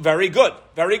 okay. Very good.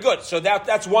 Very good. So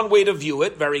that's one way to view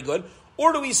it. Very good.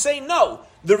 Or do we say no?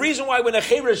 The reason why when a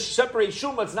cheresh separates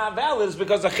shuma, it's not valid is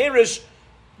because the cheresh,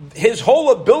 his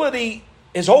whole ability,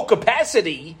 his whole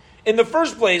capacity, in the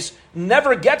first place,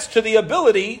 never gets to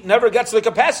the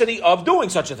capacity of doing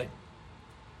such a thing.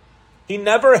 He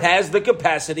never has the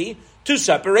capacity to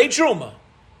separate truma.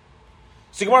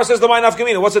 So Gemara says the Ma'anaf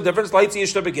Kamina. What's the difference?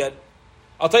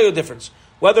 I'll tell you the difference.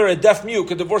 Whether a deaf mute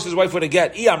could divorce his wife with a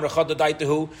get. If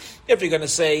you're going to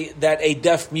say that a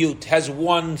deaf mute has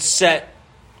one set,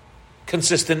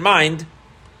 consistent mind,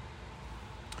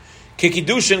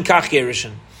 kikidushin kach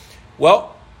gerushin.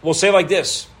 Well, we'll say like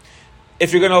this.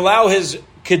 If you're going to allow his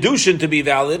kedushin to be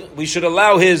valid, we should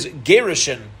allow his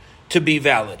gerushin to be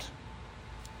valid.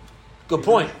 Good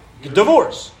point.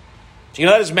 Divorce. So you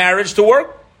let his marriage to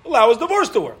work, allow his divorce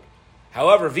to work.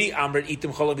 However, if you're going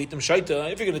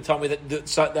to tell me that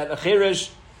a cheresh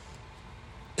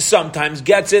sometimes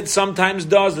gets it, sometimes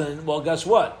doesn't, well, guess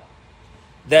what?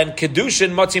 Then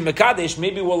kedushin matzi mekadesh,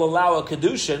 maybe we'll allow a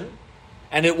kedushin,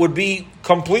 and it would be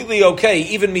completely okay,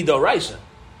 even midoraisa.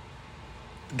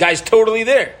 Guy's totally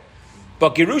there.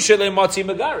 But gerusha le matzi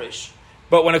megarish.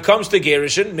 But when it comes to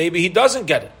gerushin, maybe he doesn't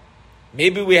get it.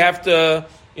 Maybe we have to,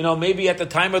 maybe at the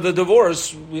time of the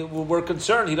divorce, we're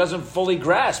concerned he doesn't fully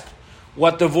grasp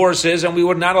what divorce is, and we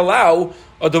would not allow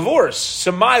a divorce.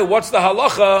 Samai, what's the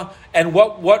halacha, and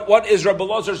what is Rabbi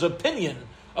Elazar's opinion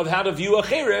of how to view a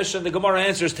cheresh? And the Gemara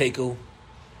answers teku.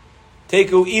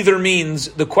 Teku either means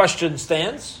the question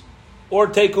stands, or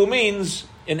teku means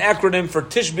an acronym for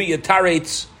Tishbi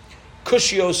Yataretz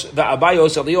Kushios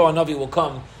Va'abayos. Eliyahu Hanavi will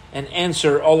come and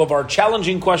answer all of our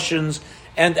challenging questions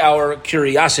and our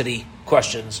curiosity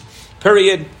questions.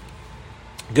 Period.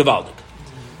 Gewaldig.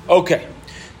 Okay.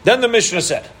 Then the Mishnah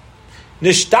said,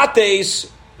 Nishtates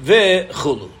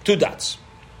ve'chulu. 2 dots.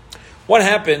 What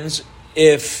happens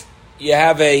if you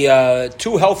have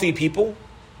two healthy people,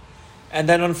 and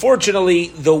then unfortunately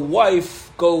the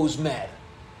wife goes mad?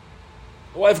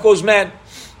 The wife goes mad.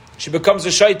 She becomes a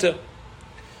shaita.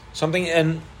 Something,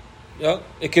 and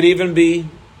it could even be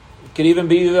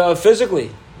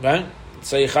physically, right?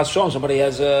 Say chas v'shalom, somebody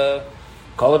has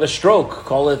call it a stroke,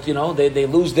 call it, they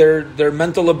lose their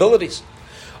mental abilities.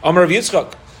 Amar Rav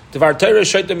Yitzchak, Devar Torah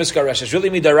shaita miskareshes. Really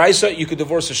midaraisa, you could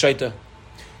divorce a shaita.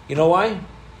 You know why?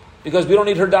 Because we don't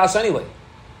need her das anyway.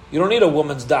 You don't need a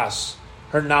woman's das,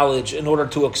 her knowledge, in order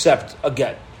to accept a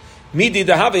get. Midi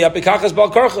dahave apikachas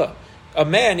bal karcha. A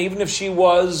man, even if she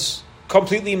was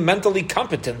completely mentally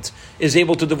competent, is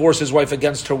able to divorce his wife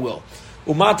against her will.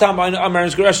 So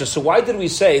why did we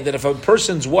say that if a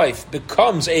person's wife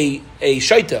becomes a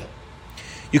shaita,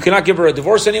 you cannot give her a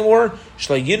divorce anymore?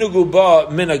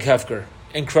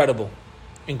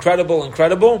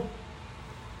 Incredible.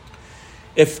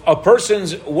 If a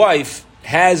person's wife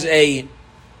has a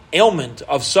ailment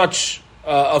of such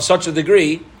a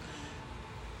degree,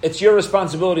 it's your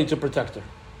responsibility to protect her.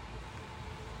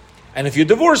 And if you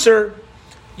divorce her,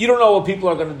 you don't know what people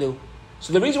are going to do.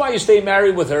 So the reason why you stay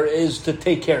married with her is to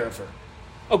take care of her.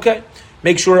 Okay?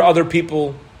 Make sure other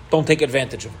people don't take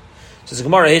advantage of her. Says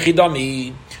Gemara,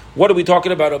 Hechidami, what are we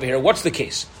talking about over here? What's the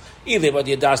case?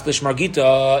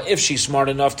 If she's smart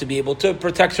enough to be able to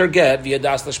protect her get, she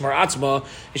knows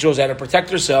how to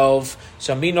protect herself.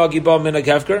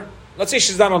 Let's say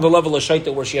she's not on the level of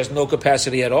shaita where she has no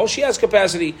capacity at all. She has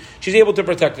capacity. She's able to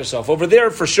protect herself. Over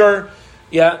there, for sure,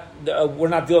 we're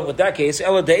not dealing with that case.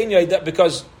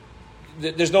 Because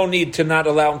there's no need to not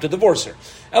allow him to divorce her.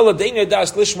 The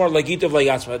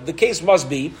case must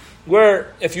be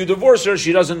where if you divorce her,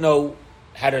 she doesn't know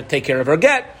how to take care of her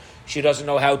get. She doesn't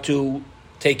know how to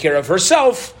take care of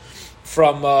herself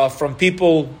from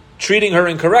people treating her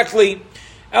incorrectly.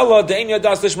 So are you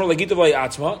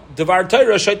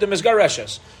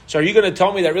going to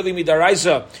tell me that really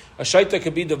midaraisa a shaita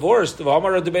could be divorced? You got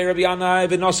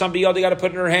to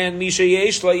put in her hand. You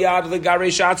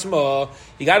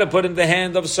got to put in the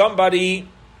hand of somebody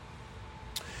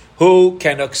who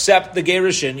can accept the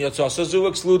gerushin. Yotzasazu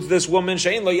excludes this woman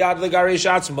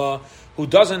who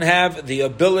doesn't have the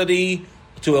ability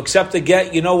to accept the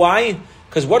get. You know why?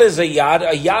 Because what is a yad?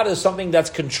 A yad is something that's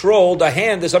controlled. A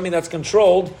hand is something that's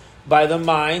controlled by the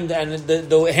mind, and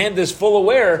the hand is fully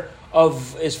aware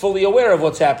of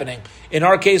what's happening. In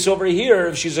our case over here,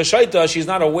 if she's a shaita, she's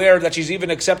not aware that she's even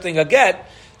accepting a get,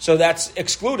 so that's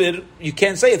excluded. You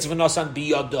can't say it's v'nasan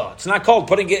biyada. It's not called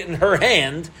putting it in her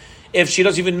hand if she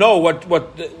doesn't even know what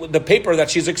the paper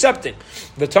that she's accepting.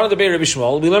 The Tana de Rabbi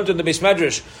Shmuel, we learned in the Beis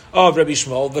Medrash of Rabbi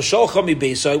Shmuel, v'sholcha mi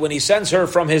beisai, when he sends her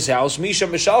from his house, misha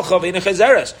mishalcha v'ina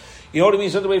chazeres. You know what it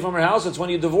means, sent away from her house? It's when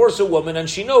you divorce a woman and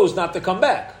she knows not to come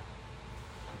back.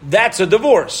 That's a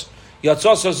divorce.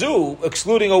 Yatzasazu,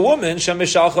 excluding a woman,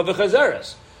 shemishalcha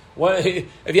v'chazeres.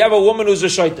 If you have a woman who's a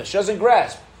shaita, she doesn't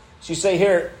grasp. She say,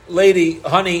 here, lady,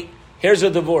 honey, here's a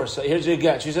divorce. Here's your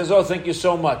get. She says, oh, thank you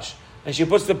so much. And she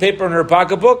puts the paper in her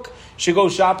pocketbook, she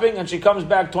goes shopping, and she comes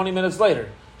back 20 minutes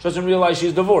later. She doesn't realize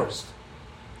she's divorced.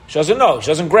 She doesn't know. She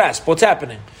doesn't grasp what's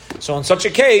happening. So in such a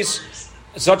case,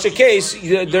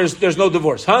 there's no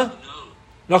divorce. Huh?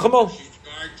 No. Nachamo?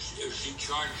 If she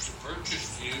charged the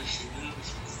purchase to you, she knew what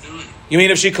she was doing. You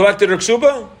mean if she collected her ksuba?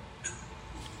 No.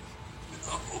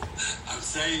 I'm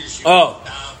saying she went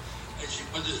down and she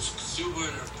put this ksuba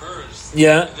in her purse.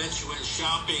 Yeah. And then she went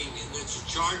shopping and then she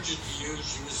charged it to you.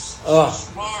 She was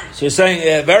smart. So you're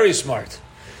saying, very smart.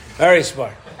 Very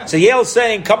smart. So Yale's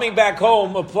saying coming back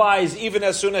home applies even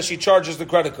as soon as she charges the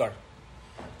credit card.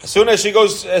 As soon as she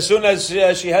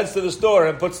she heads to the store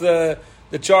and puts the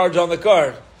charge on the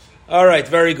card. All right,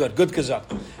 very good. Good kazak.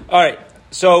 All right,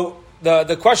 so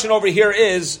the question over here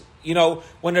is,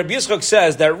 when Rabbi Yitzchak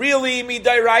says that really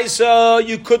midaraisa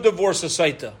you could divorce a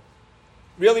saita.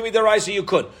 Really midaraisa you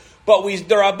could. But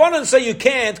the Rabbanan say you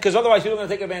can't because otherwise you're going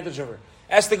to take advantage of her.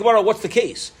 Ask the Gemara, what's the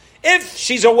case? If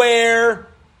she's aware,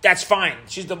 that's fine.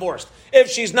 She's divorced. If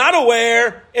she's not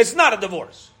aware, it's not a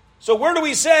divorce. So where do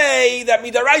we say that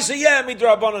midaraisa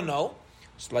midrabbanan no?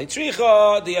 Slight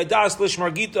tricha, the adas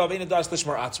lishmar gita, vein adas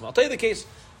lishmar atzma. I'll tell you the case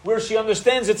where she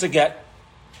understands it's a get,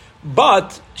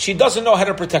 but she doesn't know how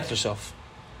to protect herself.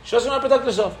 She doesn't know how to protect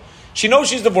herself. She knows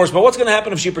she's divorced, but what's going to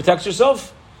happen if she protects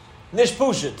herself? Nish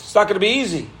pushit. It's not going to be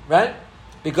easy, right?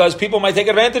 because people might take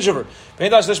advantage of her.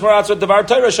 But the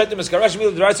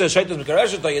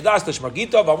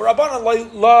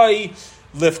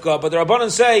Rabbanan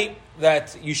say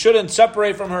that you shouldn't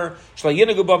separate from her, so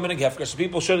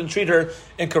people shouldn't treat her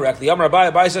incorrectly.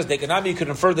 Abai says, you could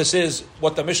infer this is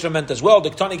what the Mishnah meant as well.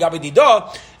 It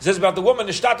says about the woman,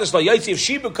 if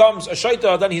she becomes a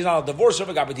shaita, then he's not allowed to divorce her.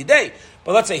 But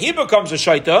let's say he becomes a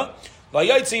shaita,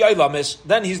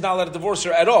 then he's not allowed to divorce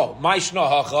her at all. Why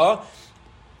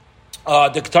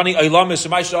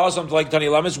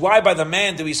by the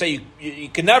man do we say you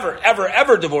can never,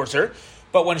 ever divorce her?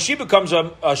 But when she becomes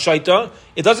a shaita,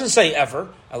 it doesn't say ever.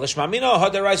 Because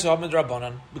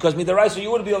midaraisa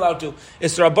you wouldn't be allowed to.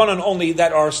 It's the Rabbanan only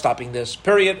that are stopping this.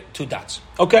 Period. 2 dots.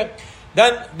 Okay.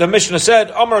 Then the Mishnah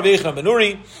said, Amar Rav Yechanan ben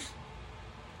Nuri.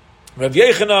 Rav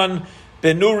Yechanan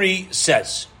ben Nuri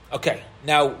says. Okay.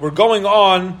 Now we're going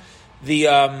on the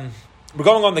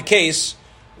case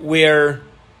where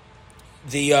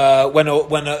when Rav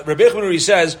Yechanan ben Nuri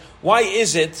says, why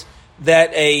is it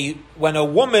that when a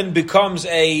woman becomes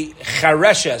a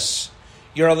chareshes,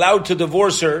 you're allowed to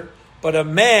divorce her, but a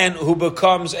man who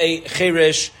becomes a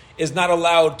cheresh is not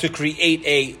allowed to create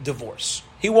a divorce?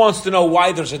 He wants to know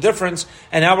why there's a difference,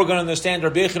 and how we're going to understand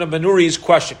Rabbi Yechanan ben Nuri's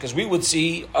question, because we would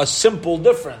see a simple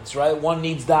difference, right? One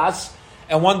needs das,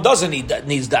 and one doesn't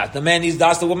needs das. The man needs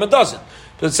das, the woman doesn't.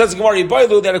 So it says in Gemara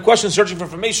Yibailu that a question searching for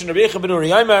information. Rabbi Yechanan ben Nuri,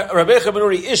 Rabbi Yechanan ben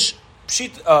Nuri ish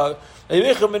pshit. Rabbi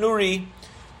Yechanan ben Nuri.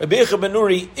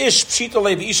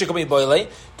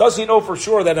 Does he know for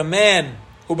sure that a man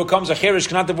who becomes a cherish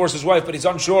cannot divorce his wife, but he's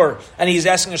unsure, and he's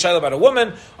asking a shayla about a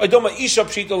woman? And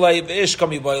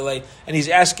he's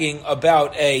asking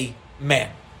about a man.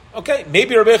 Okay,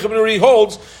 maybe Rabbi Yechanan ben Nuri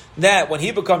holds that when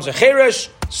he becomes a cherish,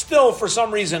 still for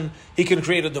some reason he can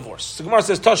create a divorce. So Gemara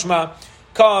says, Tashma,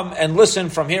 come and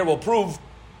listen. From here we'll prove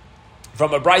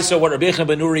from a brisa what Rabbi Yechanan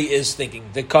ben Nuri is thinking.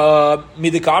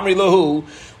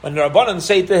 When the Rabbanan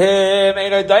say to him,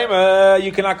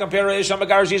 you cannot compare a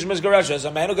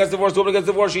man who gets divorced, a woman gets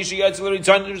divorced,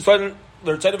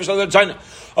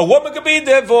 a woman can be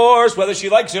divorced whether she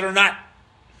likes it or not.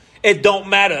 It don't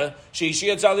matter. And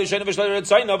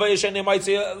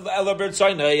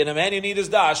a man you need is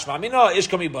dash.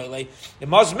 It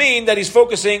must mean that he's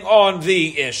focusing on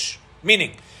the ish.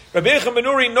 Meaning, Rabbi Yechanan ben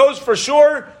Nuri knows for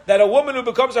sure that a woman who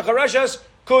becomes a chareshes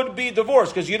could be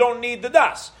divorced because you don't need the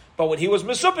das. But what he was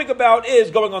misupik about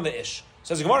is going on the ish.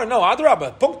 Says the Gemara, no,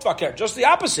 adrabah, punkt vaker, just the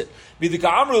opposite. From the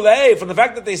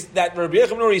fact that Rabbi Yechanan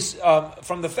ben Nuri,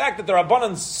 from the fact that the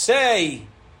Rabbanan say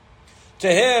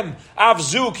to him,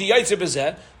 avzu ki yaitze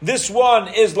bezeh, this one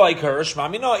is like her.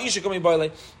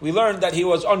 We learned that he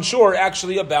was unsure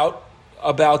actually about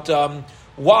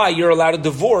why you're allowed to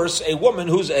divorce a woman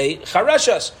who's a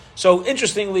chareshes. So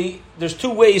interestingly, there's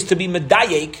 2 ways to be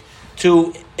medayek,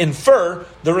 to infer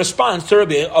the response to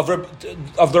of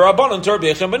the Rabbanan to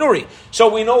Rabbi Yechanan ben Nuri. So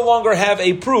we no longer have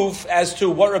a proof as to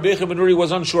what Rabbi Yechanan ben Nuri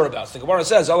was unsure about. So the Gemara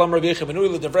says, Alam Rabbi Yechanan ben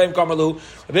Nuri l'devrayim kamalu.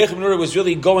 Rabbi Yechanan ben Nuri was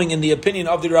really going in the opinion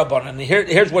of the Rabbanan. And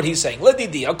here's what he's saying.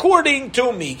 Ledidi, according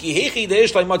to me,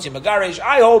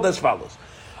 I hold as follows.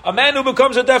 A man who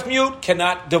becomes a deaf mute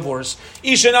cannot divorce.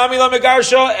 Ishanami la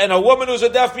megarsha, and a woman who's a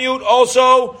deaf mute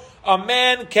also, a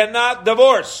man cannot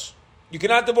divorce. You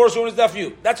cannot divorce a woman who's deaf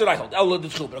mute. That's what I hold.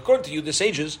 But according to you, the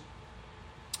sages,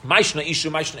 maishna ishu,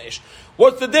 maishna ish.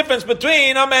 What's the difference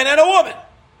between a man and a woman?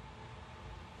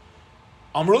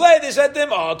 Amrulay, they said to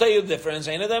him, I'll tell you the difference.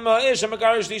 There's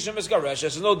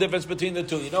no difference between the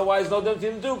 2. You know why there's no difference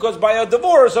between the 2? Because by a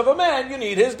divorce of a man, you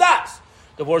need his das.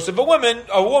 Divorce of a woman,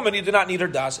 you do not need her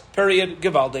das. Period.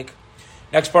 Givaldik.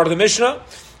 Next part of the Mishnah.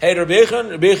 Hey, Rabbi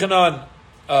Yechanan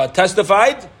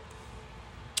testified.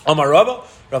 Amar Rava.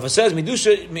 Rava says,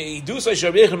 Midusha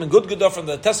Rabbi Yechanan good from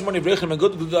the testimony of Rabbi Yechanan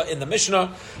good in the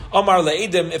Mishnah. Amar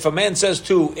le'edim. If a man says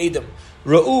to Edom,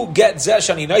 Ra'u get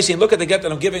zeshani naisi, and look at the get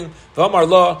that I'm giving. V'amar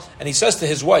la, and he says to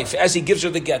his wife as he gives her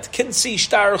the get, Kinsi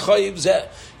shtar chayiv zeh.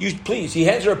 You please. He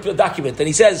hands her a document and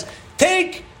he says,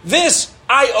 take this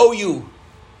IOU.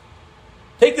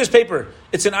 Take this paper.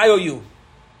 It's an IOU.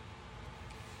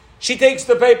 She takes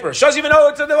the paper. She doesn't even know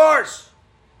it's a divorce.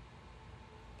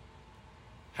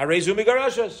 Harezu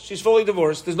migarashas. She's fully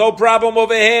divorced. There's no problem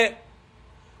over here.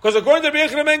 Because according to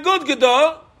Rabbi Yechanan ben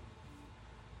Gudgada,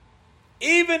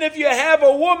 even if you have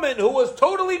a woman who was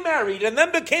totally married and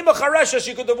then became a charesha,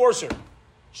 you could divorce her.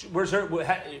 She doesn't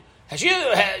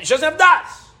have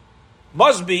das.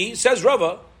 Must be, says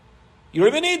Rava, you don't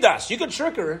even need das. You could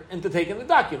trick her into taking the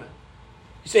document.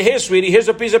 You say, here, sweetie, here's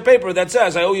a piece of paper that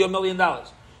says, I owe you $1 million.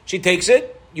 She takes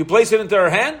it, you place it into her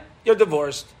hand, you're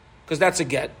divorced, because that's a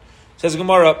get. Says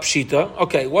Gemara Pshita.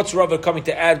 Okay, what's Rava coming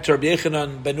to add to Rabbi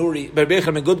Yechanan ben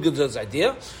Gudgud's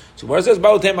idea? So where it says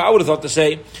Bautem, I would have thought to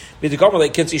say,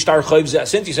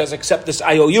 since he says accept this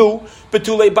IOU,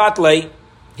 betule batle,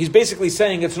 he's basically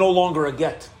saying it's no longer a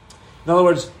get. In other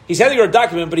words, he's handing her a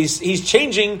document, but he's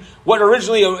changing what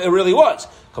originally it really was.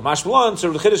 Kamash Blan,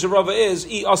 so the Chiddush of Rava is,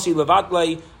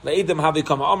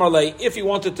 if he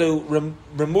wanted to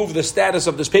remove the status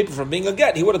of this paper from being a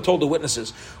get, he would have told the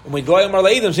witnesses.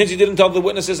 Since he didn't tell the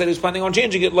witnesses that he was planning on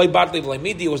changing it,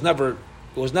 it was never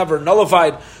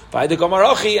nullified by the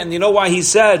Gomarachi, and you know why he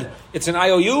said it's an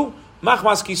IOU?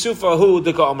 Machmas kisufa hu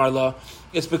de Gomarla.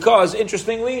 It's because,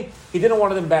 interestingly, he didn't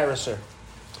want to embarrass her.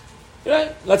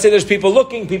 Right? Let's say there's people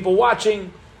looking, people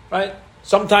watching, right?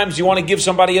 Sometimes you want to give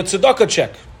somebody a tzedakah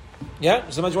check. Yeah?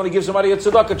 Sometimes you want to give somebody a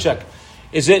tzedakah check.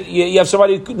 Is it, you have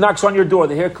somebody who knocks on your door,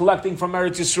 they're here collecting from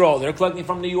Eretz Yisrael, they're collecting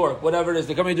from New York, whatever it is,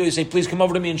 they come to you, you say, please come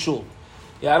over to me in shul.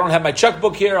 Yeah, I don't have my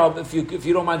checkbook here, if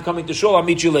you don't mind coming to shul, I'll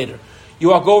meet you later. You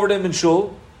walk over to him in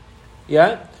shul,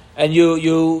 yeah? And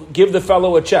you give the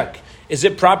fellow a check. Is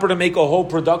it proper to make a whole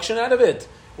production out of it?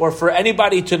 Or for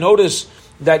anybody to notice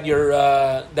that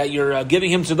you're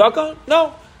giving him tzedakah?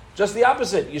 No. Just the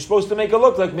opposite. You're supposed to make it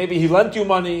look like maybe he lent you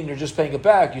money and you're just paying it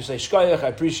back. You say shkayach, I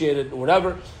appreciate it, or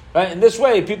whatever. Right? In this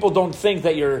way, people don't think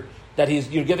that you're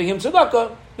giving him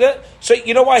tzedakah. Yeah? So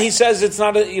you know why he says it's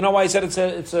not. You know why he said it's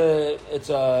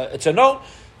a note.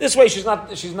 This way, she's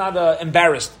not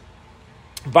embarrassed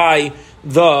by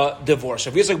the divorce.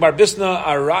 If Yitzchak bar Bisna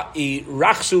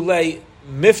rachsulei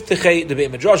miftechei the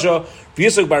Beit Midrasha,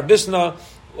 Yitzchak bar Bisna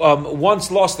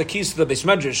once lost the keys to the Beis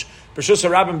Medrash, Rishus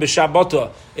Harabim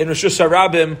b'Shabbata, in Rishus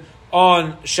Harabim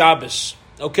on Shabbos.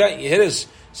 Okay, he hit his.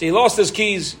 So he lost his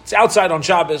keys. It's outside on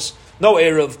Shabbos. No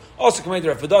Erev. Also came to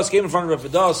Rav Fadas, came in front of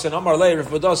Rav Fadas, and Amar Lei, Rav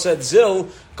Fadas said, Zil,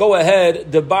 go ahead,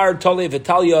 Debar Tole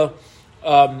Vitalia,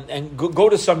 and go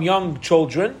to some young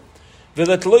children,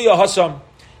 Vilatluya Hasam,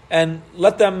 and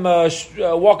let them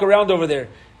walk around over there.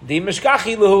 The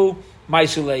Mishkachi Lahu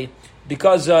Maisulei.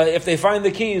 Because if they find the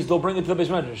keys, they'll bring it to the Beis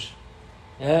Medrash.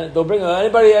 Yeah, they'll bring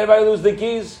anybody lose the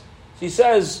keys. He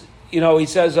says, you're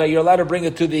allowed to bring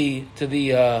it to the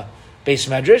Beis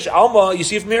Medrash. Alma, you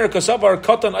see from here, Kasavar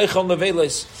Katan Eichel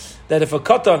Nevelis, that if a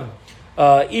Katan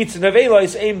eats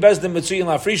Nevelis, Aim Bezdin Mitzuyin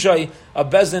Lafrishai, a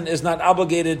Bezdin is not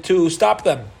obligated to stop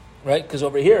them, right? Because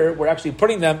over here we're actually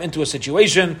putting them into a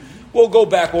situation. We'll go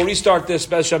back. We'll restart this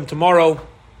Be'ez Hashem tomorrow,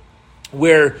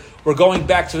 where we're going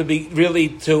back to to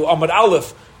Amud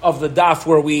Aleph of the daf,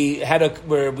 where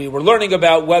we were learning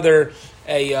about whether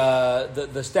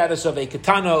the status of a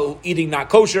katana eating not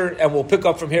kosher, and we'll pick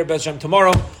up from here Be'ez Hashem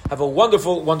tomorrow. Have a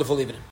wonderful, wonderful evening.